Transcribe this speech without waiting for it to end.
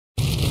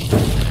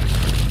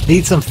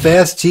Need some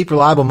fast, cheap,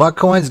 reliable MUT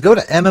coins? Go to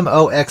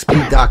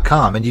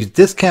MMOXP.com and use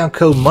discount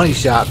code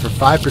MONEYSHOT for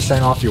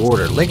 5% off your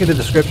order. Link in the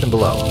description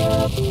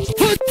below.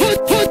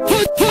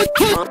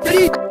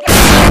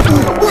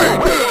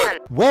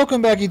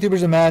 Welcome back,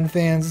 YouTubers and Madden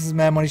fans. This is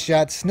Mad Money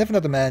Shot, sniffing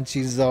up the Madden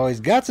cheese as always.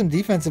 Got some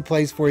defensive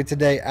plays for you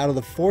today out of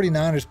the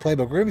 49ers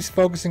playbook. We're going to be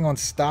focusing on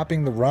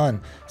stopping the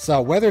run.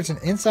 So whether it's an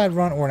inside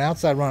run or an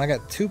outside run, I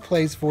got two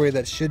plays for you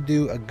that should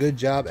do a good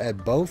job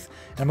at both.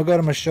 And I'm going to go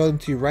ahead and show them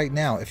to you right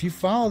now. If you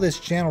follow this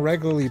channel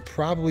regularly, you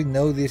probably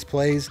know these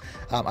plays.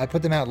 I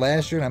put them out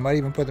last year, and I might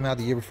even put them out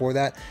the year before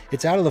that.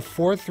 It's out of the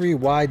 4-3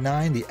 wide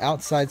 9, the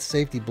outside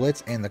safety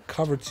blitz, and the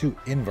cover 2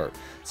 invert.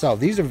 So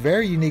these are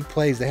very unique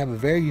plays. They have a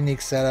very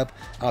unique setup.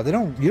 You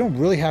don't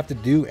really have to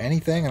do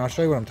anything, and I'll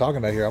show you what I'm talking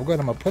about here. I'm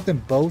going to put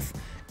them both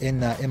in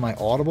my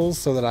audibles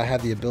so that I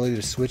have the ability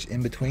to switch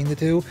in between the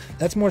two.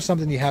 That's more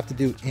something you have to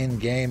do in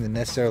game than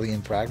necessarily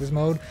in practice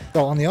mode.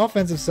 So on the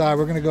offensive side,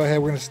 we're going to go ahead.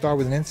 We're going to start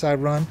with an inside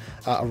run,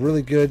 a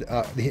really good.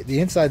 The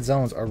inside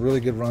zones are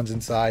really good runs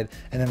inside,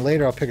 and then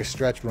later I'll pick a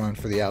stretch run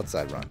for the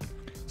outside run.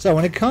 So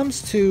when it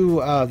comes to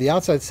the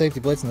outside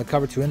safety blitz and the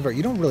cover 2 invert,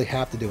 you don't really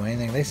have to do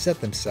anything. They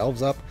set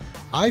themselves up.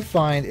 I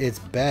find it's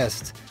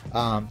best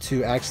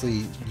to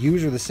actually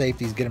use the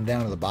safeties, get them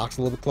down to the box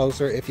a little bit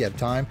closer if you have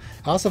time.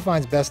 I also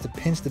find it's best to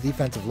pinch the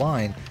defensive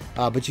line,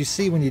 but you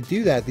see when you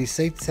do that, these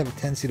safeties have a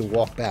tendency to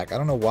walk back. I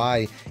don't know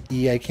why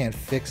EA can't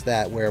fix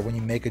that, where when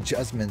you make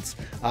adjustments,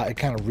 it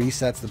kind of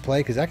resets the play,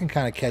 because that can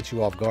kind of catch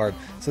you off guard.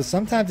 So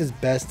sometimes it's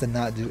best to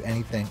not do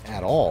anything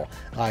at all,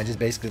 and just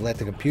basically let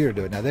the computer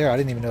do it. Now there, I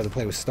didn't even know the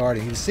play was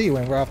starting. You see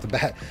when we're off the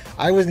bat,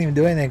 I wasn't even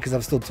doing anything because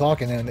I'm still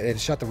talking, and it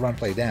shut the run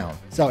play down.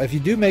 So if you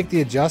do make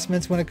the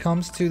adjustments when it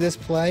comes to this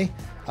play,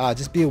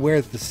 just be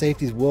aware that the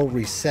safeties will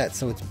reset.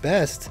 So it's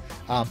best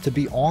to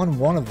be on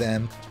one of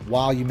them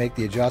while you make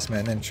the adjustment,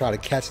 and then try to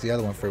catch the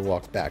other one before he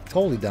walks back.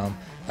 Totally dumb.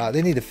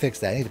 They need to fix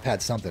that. They need to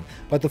patch something.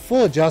 But the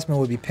full adjustment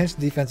would be pinch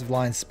the defensive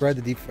line, spread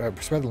the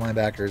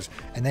linebackers,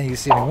 and then you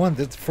see, I mean,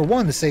 for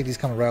one, the safety's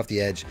coming right off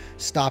the edge,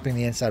 stopping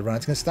the inside run.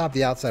 It's going to stop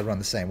the outside run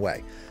the same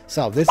way.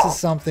 So this is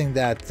something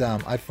that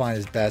I find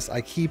is best.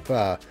 I keep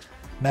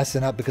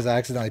messing up because I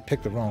accidentally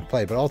picked the wrong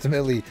play, but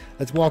ultimately,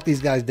 let's walk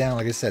these guys down.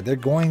 Like I said, they're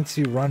going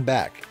to run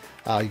back.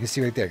 You can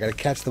see right there, got to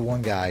catch the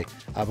one guy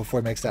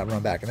before he makes that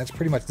run back. And that's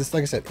pretty much this.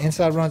 Like I said,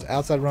 inside runs,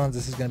 outside runs,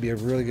 this is going to be a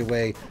really good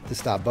way to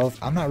stop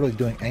both. I'm not really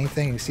doing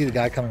anything. You see the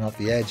guy coming off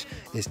the edge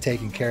is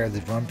taking care of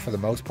the run for the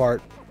most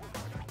part.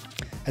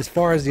 As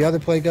far as the other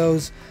play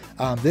goes,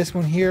 this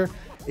one here,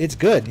 it's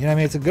good. You know what I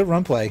mean? It's a good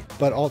run play,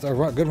 but also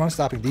a good run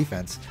stopping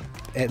defense.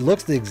 It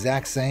looks the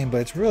exact same,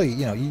 but it's really,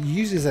 you know, you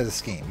use this as a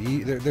scheme.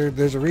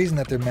 There's a reason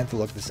that they're meant to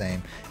look the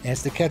same, and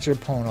it's to catch your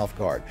opponent off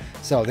guard.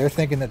 So they're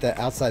thinking that the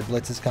outside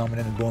blitz is coming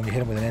in, and boom, you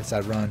hit him with an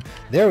inside run.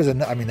 There was I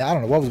mean, I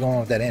don't know what was going on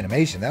with that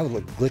animation. That would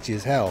look glitchy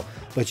as hell,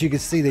 but you can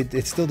see that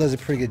it still does a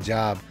pretty good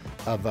job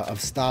of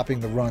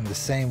stopping the run the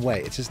same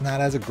way. It's just not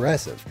as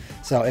aggressive.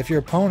 So if your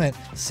opponent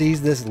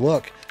sees this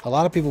look, a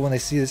lot of people, when they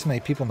see this many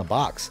people in the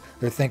box,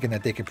 they're thinking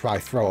that they could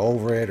probably throw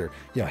over it, or,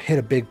 you know, hit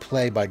a big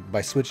play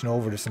by switching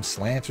over to some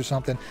slants or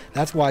something.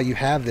 That's why you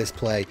have this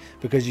play,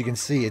 because you can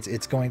see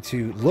it's going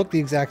to look the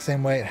exact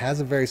same way. It has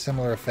a very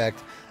similar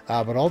effect,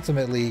 but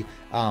ultimately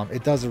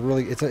it does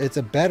it's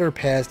a better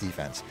pass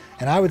defense.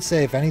 And I would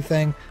say, if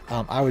anything,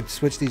 I would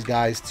switch these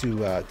guys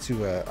to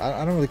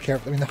I don't really care.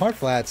 I mean, the hard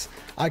flats,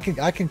 I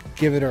can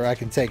give it or I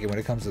can take it when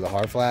it comes to the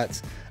hard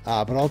flats.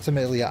 But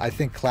ultimately, I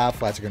think cloud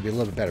flats are going to be a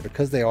little bit better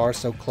because they are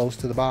so close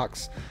to the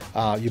box.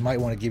 You might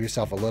want to give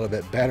yourself a little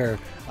bit better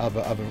of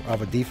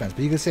a defense.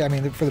 But you can see, I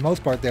mean, for the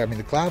most part there, I mean,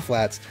 the cloud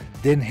flats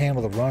didn't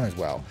handle the run as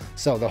well.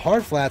 So the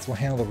hard flats will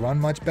handle the run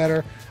much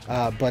better,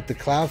 but the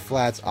cloud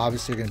flats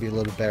obviously are going to be a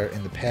little bit better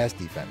in the pass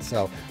defense.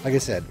 So like I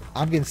said,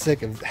 I'm getting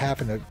sick of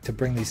having to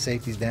bring these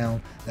safeties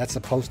down. That's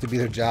supposed to be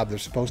their job. They're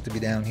supposed to be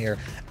down here.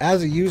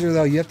 As a user,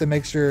 though, you have to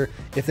make sure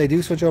if they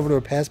do switch over to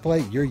a pass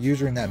play, you're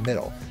user in that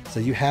middle. So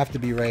you have to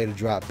be ready to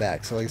drop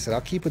back. So like I said,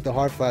 I'll keep with the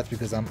hard flats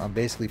because I'm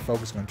basically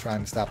focusing on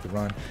trying to stop the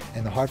run,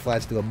 and the hard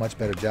flats do a much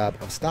better job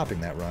of stopping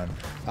that run.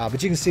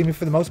 But you can see, I mean,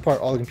 for the most part,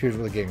 all the computer's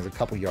really getting is a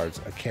couple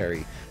yards a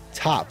carry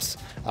tops,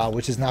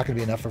 which is not going to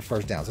be enough for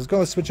first down. So let's go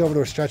and switch over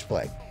to a stretch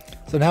play.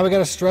 So now we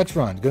got a stretch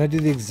run. Going to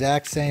do the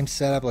exact same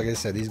setup. Like I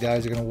said, these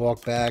guys are going to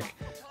walk back.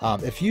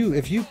 If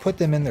you put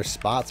them in their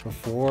spots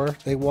before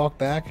they walk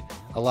back,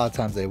 a lot of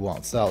times they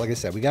won't. So like I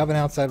said, we got an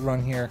outside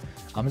run here.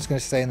 I'm just going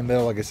to stay in the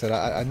middle. Like I said,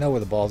 I know where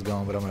the ball's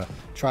going, but I'm going to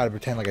try to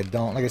pretend like I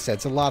don't. Like I said,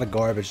 it's a lot of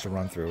garbage to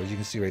run through. As you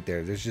can see right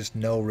there, there's just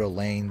no real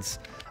lanes.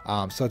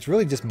 So it's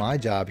really just my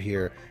job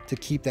here to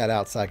keep that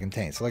outside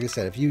contained. So like I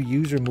said, if you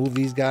use or move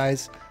these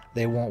guys,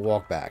 they won't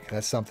walk back.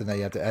 That's something that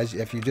you have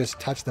to, if you just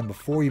touch them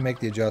before you make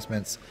the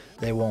adjustments,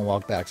 they won't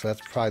walk back. So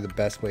that's probably the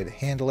best way to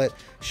handle it.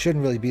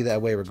 Shouldn't really be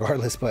that way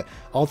regardless, but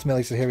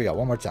ultimately, so here we go.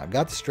 One more time.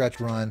 Got the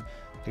stretch run.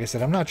 Like I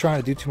said, I'm not trying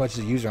to do too much as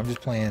a user. I'm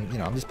just playing, you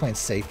know, I'm just playing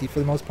safety for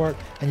the most part.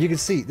 And you can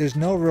see there's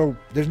nowhere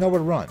to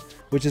run,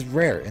 which is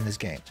rare in this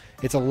game.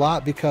 It's a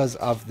lot because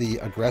of the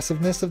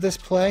aggressiveness of this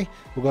play.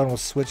 We'll go ahead and we'll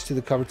switch to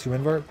the cover 2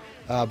 invert.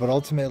 But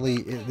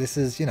ultimately, this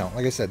is, you know,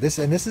 like I said, this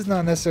is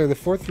not necessarily, the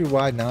 4-3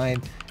 wide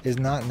 9 is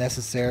not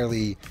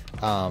necessarily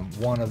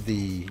one of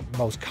the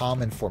most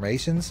common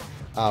formations,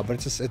 but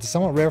it's a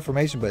somewhat rare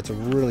formation, but it's a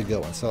really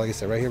good one. So like I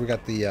said, right here we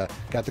got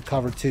the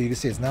cover 2. You can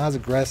see it's not as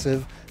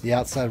aggressive. The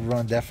outside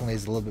run definitely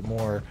is a little bit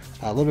more,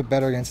 a little bit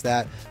better against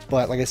that.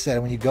 But like I said,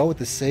 when you go with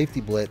the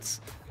safety blitz,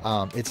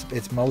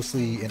 it's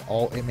mostly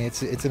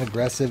it's an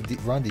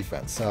aggressive run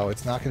defense, so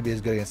it's not going to be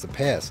as good against the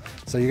pass.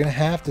 So you're going to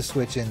have to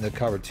switch in the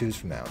cover 2s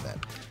from now and then.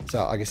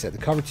 So like I said, the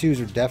cover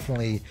 2s are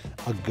definitely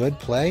a good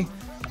play,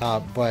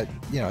 but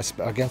you know,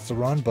 against the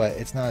run, but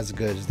it's not as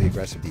good as the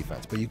aggressive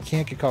defense. But you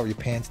can't get caught with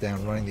your pants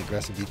down running the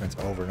aggressive defense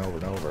over and over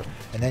and over.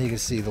 And then you can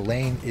see the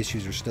lane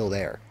issues are still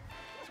there.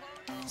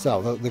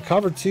 So the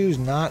cover 2 is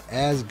not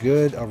as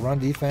good a run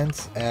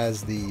defense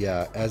as the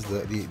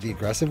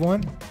aggressive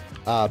one.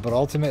 But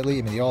ultimately,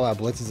 I mean, the all-out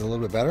blitz is a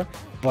little bit better,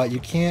 but you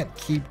can't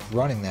keep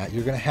running that.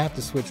 You're going to have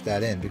to switch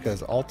that in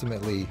because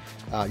ultimately, you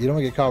don't want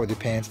to get caught with your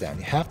pants down.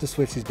 You have to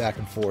switch these back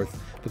and forth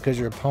because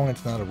your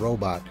opponent's not a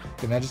robot.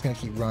 They're not just going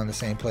to keep running the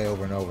same play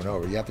over and over and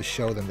over. You have to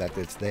show them that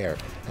it's there.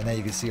 And then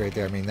you can see right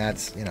there, I mean,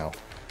 that's, you know,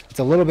 it's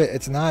a little bit,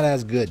 it's not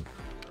as good.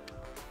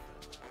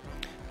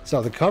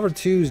 So the cover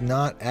 2 is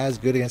not as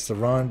good against the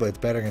run, but it's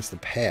better against the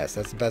pass.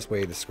 That's the best way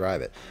to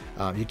describe it.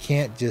 You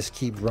can't just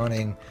keep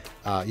running,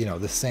 you know,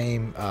 the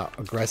same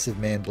aggressive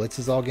man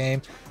blitzes all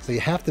game. So you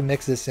have to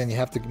mix this in. You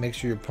have to make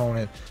sure your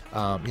opponent,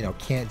 you know,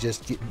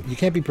 you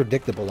can't be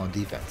predictable on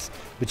defense.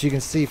 But you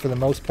can see for the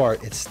most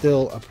part, it's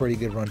still a pretty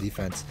good run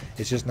defense.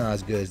 It's just not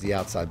as good as the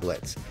outside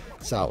blitz.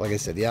 So like I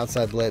said, the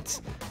outside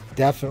blitz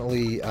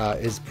definitely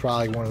is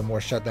probably one of the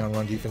more shutdown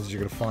run defenses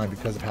you're going to find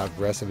because of how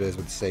aggressive it is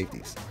with the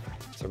safeties.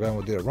 So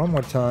we'll do it one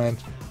more time.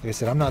 Like I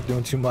said, I'm not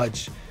doing too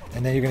much,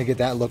 and then you're going to get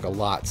that look a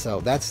lot.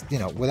 So that's, you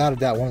know, without a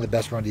doubt, one of the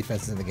best run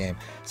defenses in the game.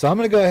 So I'm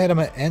going to go ahead, I'm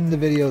going to end the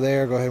video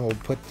there. Go ahead and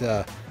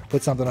we'll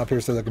put something up here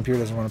so the computer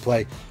doesn't want to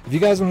play. If you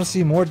guys want to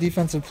see more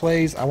defensive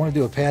plays, I want to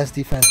do a pass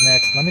defense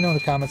next. Let me know in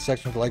the comments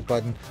section with the like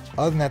button.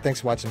 Other than that,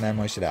 thanks for watching, man.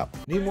 Moist it out.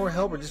 Need more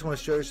help or just want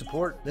to show your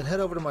support? Then head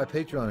over to my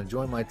Patreon and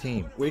join my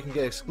team, where you can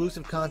get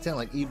exclusive content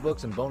like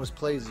ebooks and bonus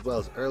plays, as well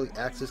as early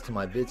access to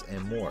my vids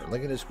and more.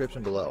 Link in the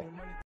description below.